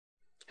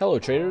Hello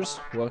traders,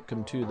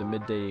 welcome to the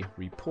midday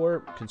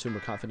report. Consumer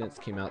confidence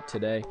came out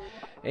today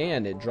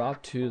and it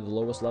dropped to the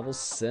lowest levels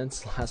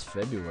since last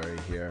February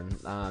here.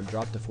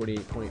 Dropped to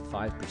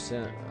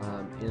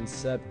 48.5% in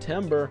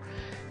September,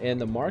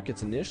 and the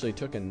markets initially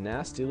took a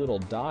nasty little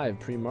dive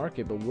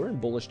pre-market, but we're in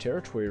bullish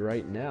territory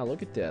right now.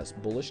 Look at this,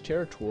 bullish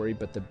territory,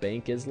 but the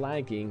bank is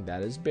lagging.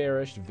 That is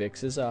bearish.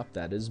 VIX is up.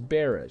 That is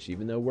bearish.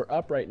 Even though we're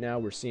up right now,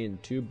 we're seeing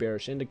two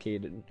bearish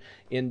indications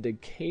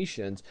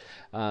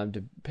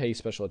to pay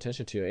special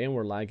attention to, and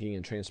we're lagging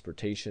in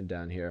transportation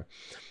down here.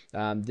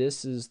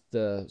 This is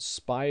the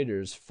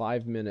Spider's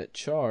 5-minute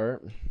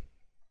chart.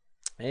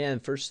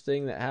 And first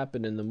thing that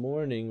happened in the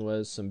morning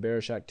was some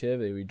bearish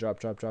activity. We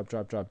drop.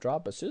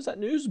 As soon as that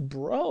news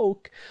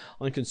broke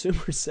on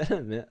consumer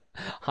sentiment,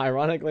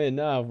 ironically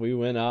enough, we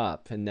went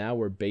up. And now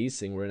we're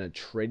basing. We're in a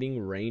trading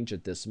range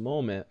at this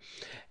moment.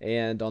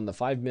 And on the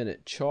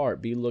 5-minute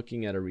chart, be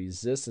looking at a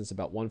resistance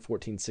about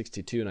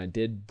 114.62. And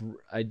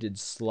I did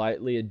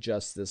slightly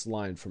adjust this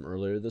line from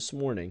earlier this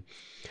morning.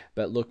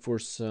 But look for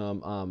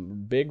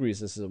some big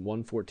resistances at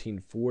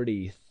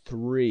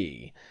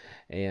 114.43.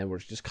 And we're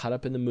just caught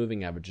up in the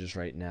moving averages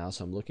right now,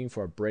 so I'm looking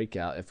for a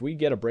breakout. If we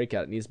get a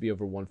breakout, it needs to be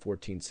over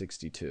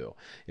 114.62.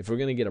 If we're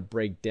going to get a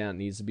breakdown, it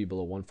needs to be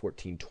below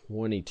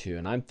 114.22.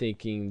 And I'm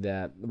thinking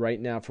that right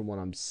now, from what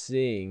I'm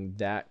seeing,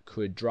 that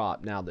could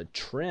drop. Now, the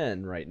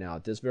trend right now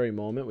at this very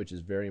moment, which is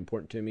very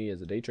important to me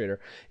as a day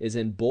trader, is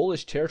in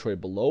bullish territory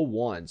below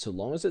 1. So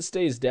long as it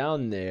stays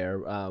down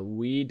there,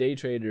 we day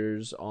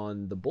traders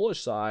on the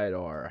bullish side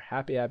are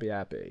happy.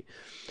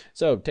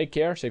 So take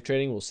care, safe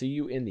trading. We'll see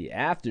you in the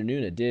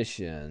afternoon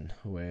edition,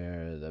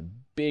 where the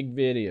big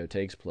video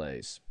takes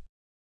place.